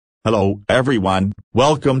Hello everyone,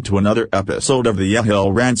 welcome to another episode of the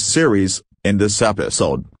Yahil Rants series. In this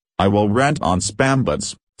episode, I will rant on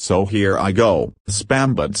Spambots, so here I go.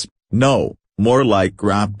 Spambots, no, more like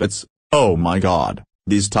Grapbots. Oh my god,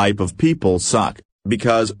 these type of people suck,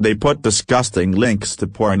 because they put disgusting links to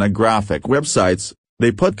pornographic websites,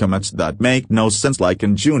 they put comments that make no sense like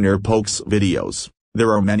in Junior Poke's videos.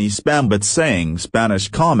 There are many Spambots saying Spanish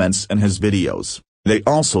comments in his videos. They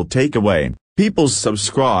also take away people's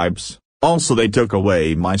subscribes, also they took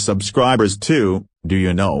away my subscribers too. Do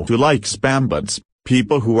you know who likes Spambots?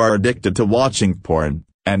 People who are addicted to watching porn.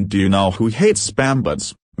 And do you know who hates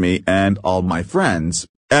Spambots? Me and all my friends.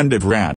 End of rant.